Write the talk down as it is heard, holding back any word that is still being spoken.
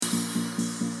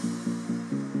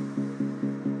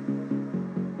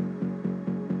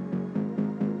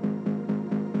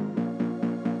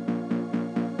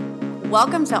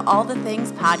Welcome to All the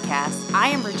Things podcast. I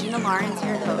am Regina Lawrence,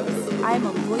 your host. I am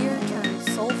a lawyer turned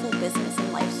soulful business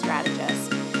and life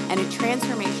strategist and a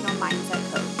transformational mindset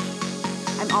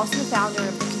coach. I'm also the founder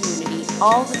of the community,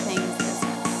 All the Things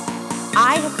Business.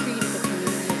 I have created a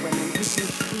community of women who can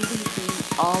truly be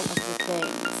all of the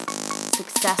things: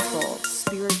 successful,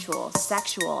 spiritual,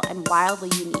 sexual, and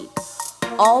wildly unique,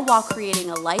 all while creating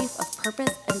a life of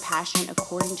purpose and passion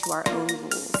according to our own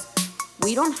rules.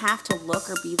 We don't have to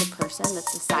look or be the person that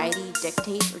society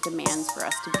dictates or demands for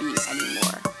us to be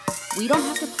anymore. We don't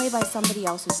have to play by somebody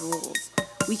else's rules.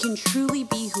 We can truly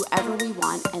be whoever we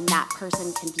want, and that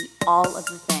person can be all of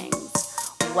the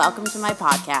things. Welcome to my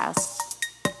podcast.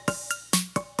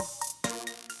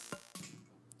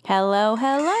 Hello.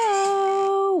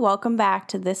 Welcome back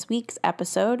to this week's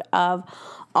episode of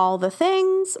All the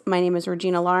Things. My name is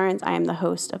Regina Lawrence. I am the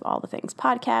host of All the Things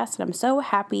podcast, and I'm so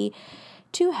happy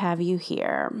to have you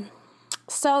here.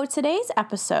 So today's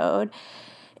episode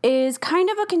is kind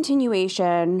of a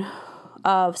continuation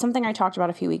of something I talked about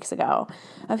a few weeks ago.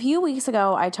 A few weeks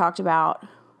ago, I talked about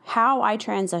how I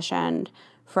transitioned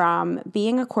from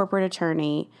being a corporate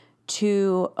attorney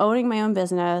to owning my own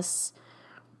business,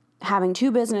 having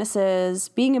two businesses,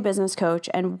 being a business coach,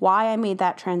 and why I made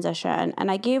that transition. And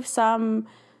I gave some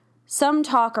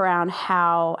talk around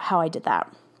how I did that.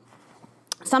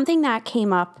 Something that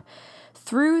came up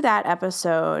through that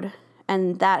episode,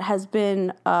 and that has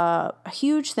been a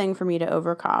huge thing for me to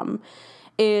overcome,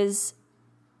 is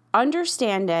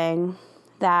understanding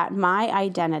that my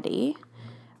identity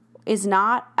is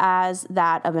not as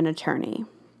that of an attorney.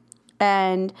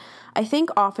 And I think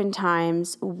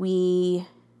oftentimes we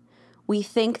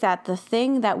think that the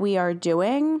thing that we are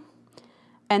doing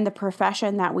and the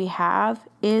profession that we have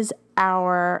is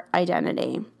our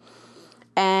identity.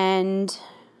 And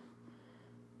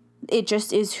it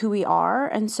just is who we are.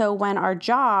 And so when our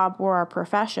job or our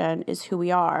profession is who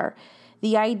we are,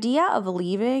 the idea of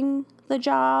leaving the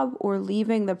job or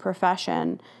leaving the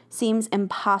profession seems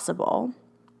impossible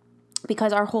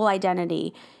because our whole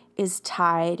identity is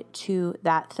tied to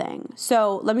that thing.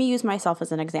 So let me use myself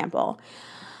as an example.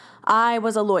 I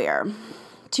was a lawyer.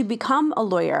 To become a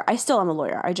lawyer, I still am a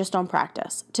lawyer, I just don't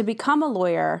practice. To become a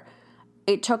lawyer,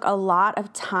 it took a lot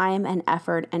of time and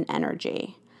effort and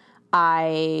energy.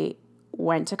 I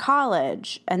went to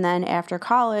college, and then after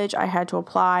college, I had to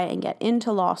apply and get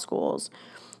into law schools.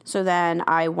 So then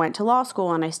I went to law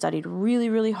school and I studied really,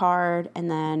 really hard,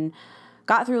 and then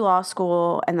got through law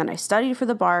school, and then I studied for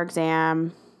the bar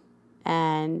exam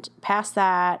and passed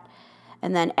that.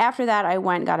 And then after that, I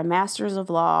went and got a master's of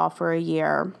law for a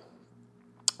year.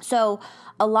 So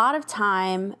a lot of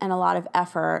time and a lot of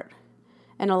effort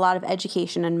and a lot of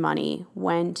education and money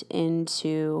went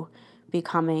into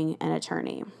becoming an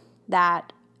attorney.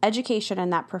 That education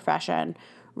and that profession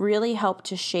really helped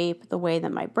to shape the way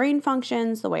that my brain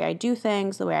functions, the way I do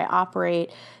things, the way I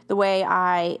operate, the way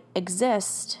I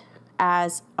exist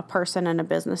as a person and a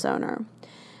business owner.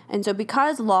 And so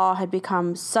because law had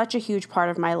become such a huge part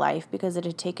of my life, because it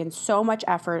had taken so much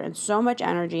effort and so much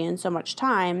energy and so much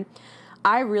time,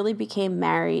 I really became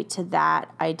married to that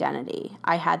identity.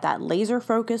 I had that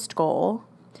laser-focused goal,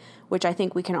 which I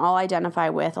think we can all identify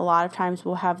with. A lot of times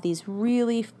we'll have these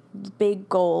really big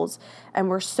goals, and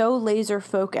we're so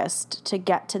laser-focused to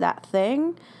get to that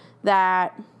thing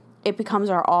that it becomes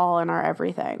our all and our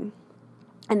everything.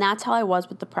 And that's how I was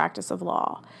with the practice of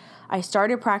law. I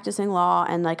started practicing law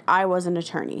and I was an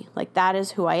attorney. That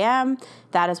is who I am.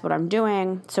 That is what I'm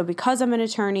doing. So because I'm an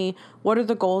attorney, what are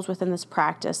the goals within this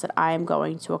practice that I am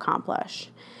going to accomplish?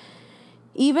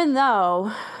 Even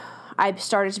though I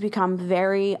started to become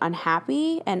very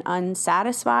unhappy and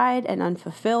unsatisfied and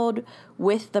unfulfilled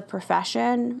with the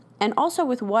profession and also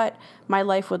with what my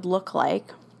life would look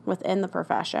like within the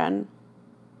profession,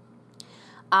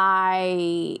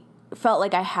 I felt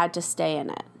like I had to stay in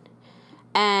it.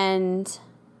 And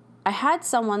I had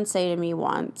someone say to me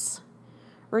once,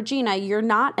 Regina, you're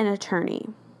not an attorney.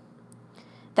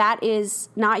 That is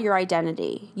not your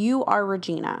identity. You are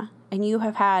Regina, and you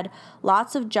have had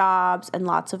lots of jobs and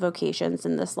lots of vocations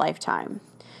in this lifetime.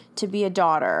 To be a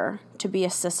daughter, to be a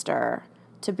sister,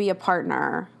 to be a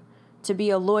partner, to be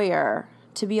a lawyer,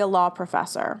 to be a law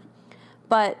professor.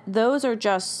 But those are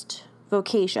just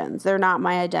vocations. They're not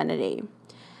my identity.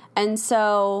 And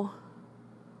so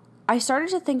I started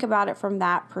to think about it from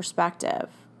that perspective.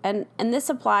 And this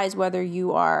applies whether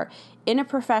you are in a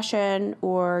profession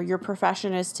or your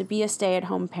profession is to be a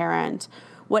stay-at-home parent.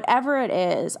 Whatever it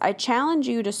is, I challenge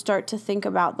you to start to think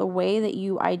about the way that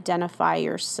you identify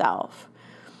yourself.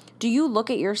 Do you look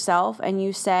at yourself and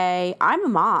you say, I'm a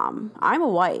mom, I'm a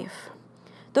wife?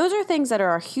 Those are things that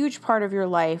are a huge part of your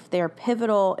life. They are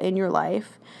pivotal in your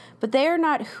life, but they are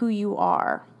not who you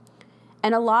are.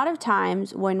 And a lot of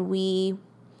times when we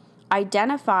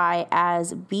identify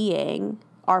as being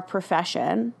our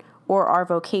profession or our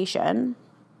vocation,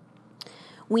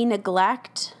 we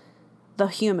neglect the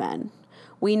human.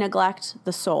 We neglect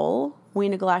the soul. We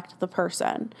neglect the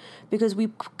person because we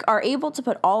are able to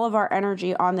put all of our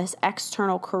energy on this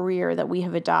external career that we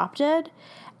have adopted,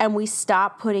 and we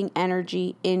stop putting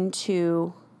energy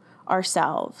into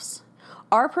ourselves.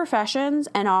 Our professions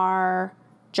and our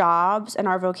jobs and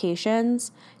our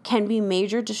vocations can be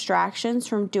major distractions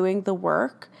from doing the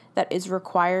work that is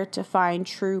required to find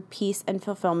true peace and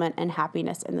fulfillment and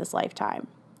happiness in this lifetime.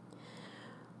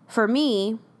 For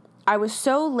me, I was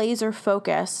so laser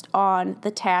focused on the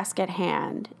task at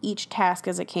hand, each task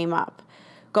as it came up.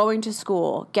 Going to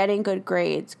school, getting good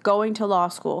grades, going to law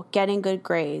school, getting good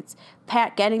grades,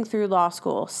 getting through law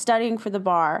school, studying for the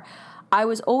bar. I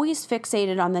was always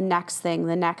fixated on the next thing,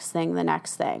 the next thing, the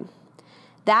next thing.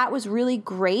 That was really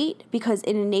great because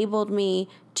it enabled me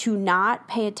to not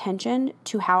pay attention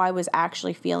to how I was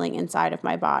actually feeling inside of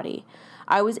my body.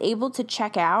 I was able to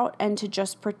check out and to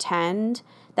just pretend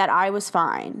that I was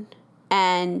fine.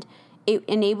 And it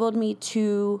enabled me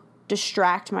to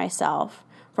distract myself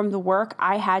from the work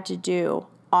I had to do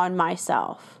on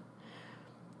myself.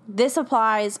 This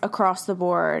applies across the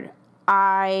board.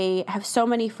 I have so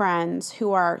many friends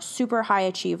who are super high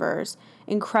achievers,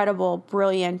 incredible,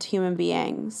 brilliant human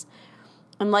beings.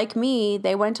 And like me,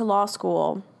 they went to law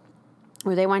school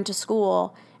or they went to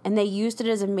school and they used it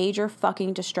as a major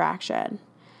fucking distraction.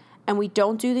 And we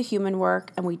don't do the human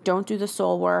work and we don't do the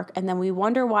soul work. And then we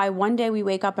wonder why one day we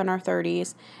wake up in our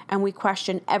 30s and we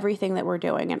question everything that we're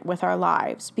doing with our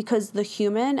lives because the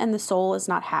human and the soul is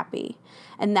not happy.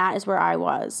 And that is where I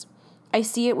was. I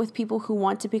see it with people who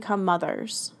want to become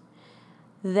mothers.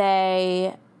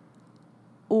 They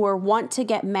or want to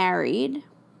get married,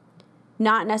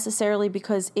 not necessarily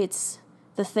because it's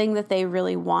the thing that they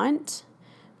really want,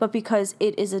 but because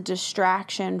it is a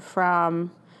distraction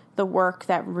from the work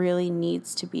that really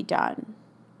needs to be done.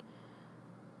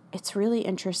 It's really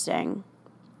interesting.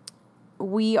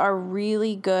 We are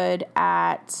really good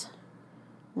at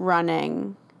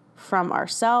running from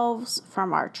ourselves,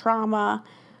 from our trauma,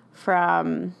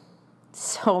 from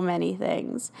so many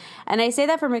things. And I say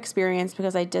that from experience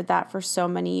because I did that for so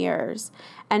many years.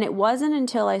 And it wasn't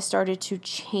until I started to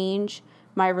change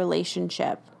my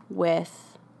relationship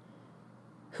with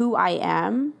who I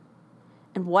am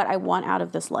and what I want out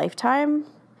of this lifetime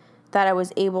that I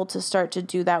was able to start to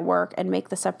do that work and make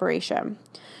the separation.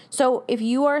 So if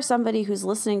you are somebody who's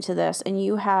listening to this and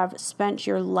you have spent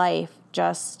your life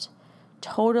just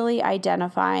totally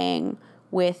identifying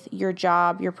with your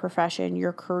job, your profession,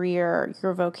 your career,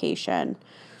 your vocation,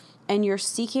 and you're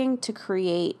seeking to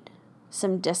create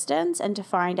some distance and to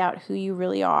find out who you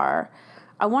really are,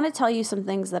 I want to tell you some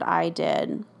things that I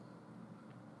did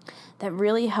that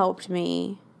really helped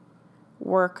me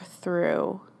work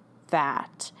through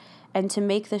that and to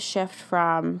make the shift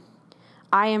from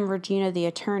I am Regina the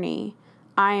attorney,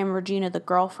 I am Regina the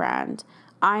girlfriend,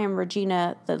 I am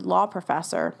Regina the law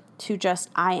professor, to just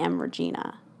I am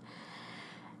Regina.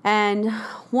 And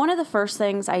one of the first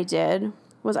things I did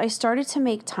was I started to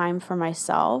make time for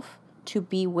myself to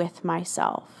be with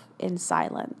myself in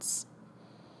silence.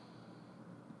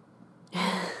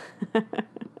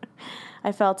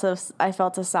 I felt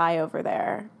a sigh over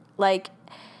there. Like,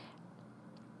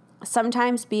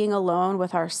 sometimes being alone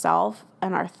with ourselves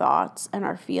and our thoughts and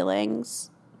our feelings,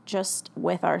 just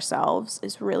with ourselves,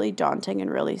 is really daunting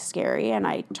and really scary. And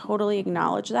I totally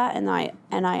acknowledge that and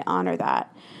I honor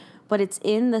that. But it's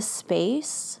in the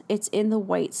space, it's in the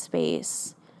white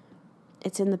space,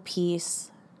 it's in the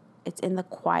peace, it's in the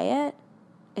quiet,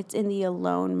 it's in the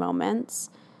alone moments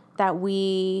that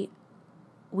we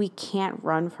can't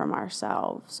run from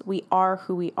ourselves. We are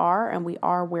who we are and we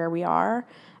are where we are,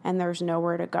 and there's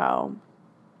nowhere to go.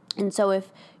 And so if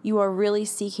you are really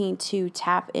seeking to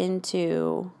tap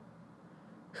into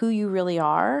who you really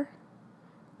are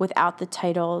without the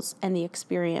titles and the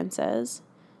experiences,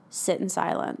 sit in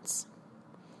silence.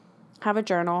 Have a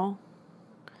journal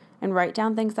and write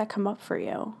down things that come up for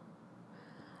you.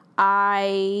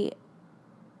 When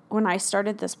I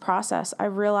started this process, I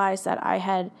realized that I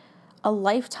had a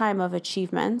lifetime of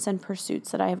achievements and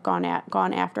pursuits that I have gone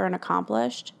after and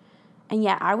accomplished, and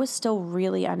yet I was still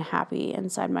really unhappy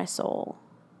inside my soul.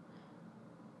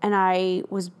 And I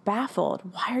was baffled.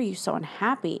 Why are you so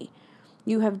unhappy?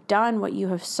 You have done what you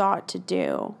have sought to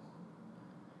do.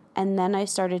 And then I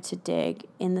started to dig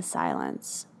in the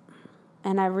silence.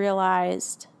 And I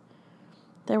realized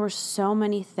There were so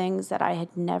many things that I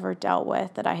had never dealt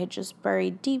with that I had just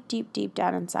buried deep, deep, deep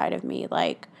down inside of me.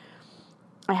 Like,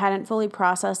 I hadn't fully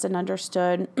processed and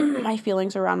understood my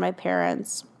feelings around my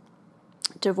parents'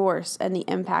 divorce and the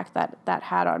impact that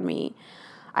had on me.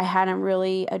 I hadn't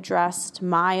really addressed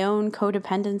my own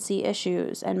codependency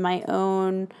issues and my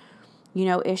own,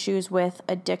 issues with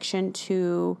addiction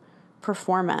to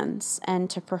performance and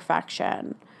to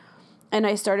perfection. And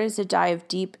I started to dive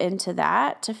deep into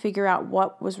that to figure out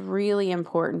what was really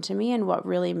important to me and what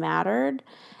really mattered.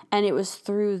 And it was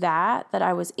through that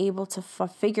I was able to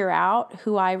figure out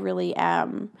who I really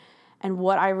am and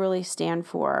what I really stand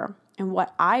for and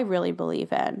what I really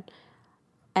believe in,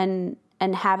 and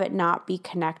have it not be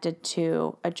connected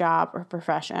to a job or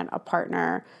profession, a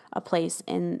partner, a place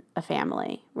in a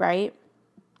family, right?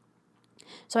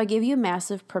 So I give you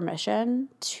massive permission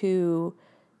to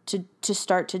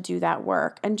start to do that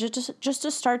work, and just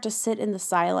to start to sit in the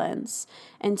silence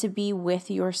and to be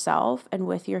with yourself and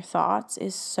with your thoughts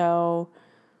is so,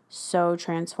 so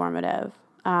transformative.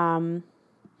 A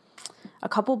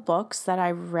couple books that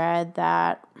I read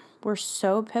that were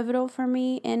so pivotal for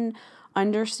me in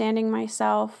understanding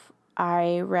myself.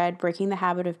 I read Breaking the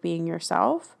Habit of Being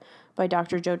Yourself by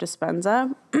Dr. Joe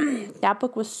Dispenza. That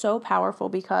book was so powerful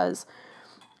because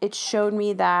it showed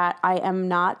me that I am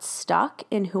not stuck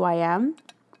in who I am.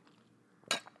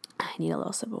 I need a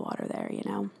little sip of water there,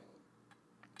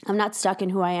 I'm not stuck in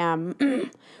who I am.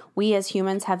 We as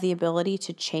humans have the ability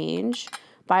to change.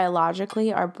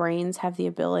 Biologically, our brains have the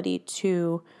ability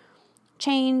to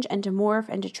change and to morph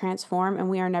and to transform, and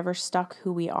we are never stuck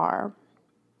who we are.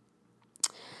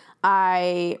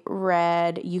 I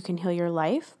read You Can Heal Your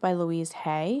Life by Louise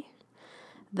Hay.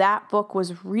 That book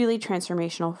was really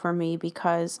transformational for me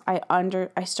because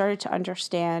I started to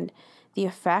understand the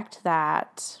effect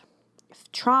that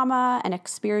trauma and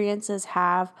experiences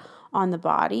have on the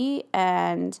body,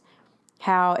 and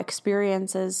how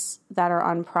experiences that are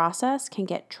unprocessed can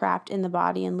get trapped in the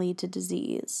body and lead to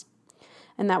disease.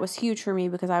 And that was huge for me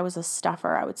because I was a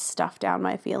stuffer. I would stuff down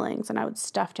my feelings and I would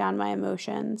stuff down my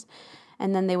emotions,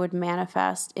 and then they would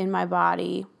manifest in my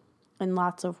body in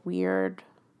lots of weird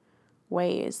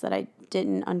ways that I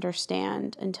didn't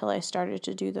understand until I started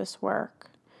to do this work.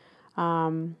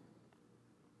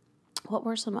 What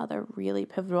were some other really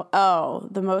pivotal? Oh,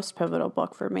 the most pivotal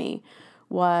book for me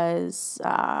was,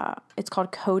 it's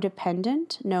called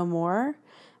Codependent No More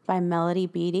by Melody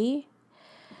Beattie.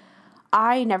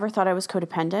 I never thought I was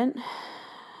codependent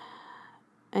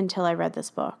until I read this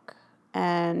book.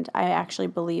 And I actually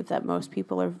believe that most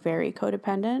people are very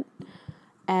codependent,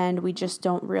 and we just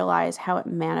don't realize how it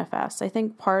manifests. I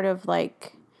think part of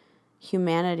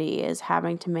humanity is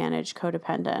having to manage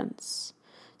codependence.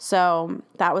 So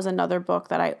that was another book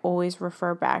that I always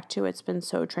refer back to. It's been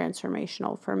so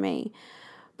transformational for me.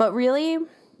 But really,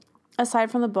 aside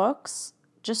from the books,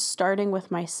 just starting with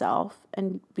myself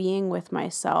and being with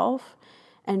myself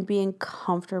and being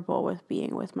comfortable with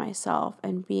being with myself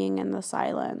and being in the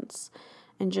silence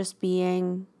and just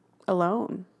being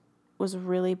alone was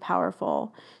really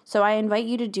powerful. So I invite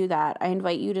you to do that. I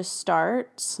invite you to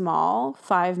start small,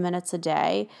 5 minutes a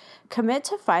day. Commit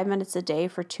to 5 minutes a day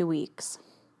for 2 weeks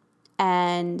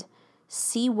and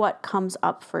see what comes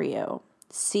up for you.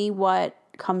 See what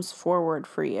comes forward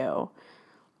for you.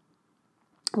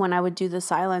 When I would do the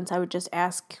silence, I would just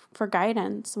ask for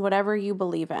guidance, whatever you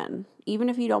believe in. Even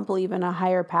if you don't believe in a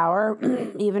higher power,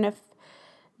 even if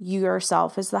you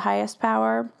yourself is the highest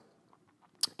power,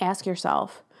 ask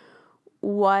yourself,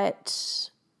 what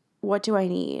do I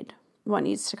need? What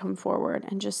needs to come forward?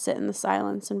 And just sit in the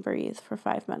silence and breathe for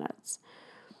 5 minutes.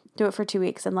 Do it for 2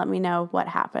 weeks and let me know what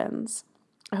happens.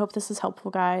 I hope this is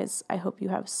helpful, guys. I hope you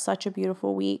have such a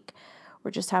beautiful week.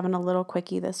 We're just having a little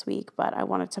quickie this week, but I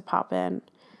wanted to pop in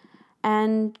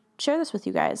and share this with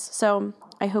you guys. So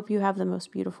I hope you have the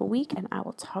most beautiful week, and I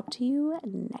will talk to you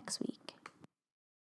next week.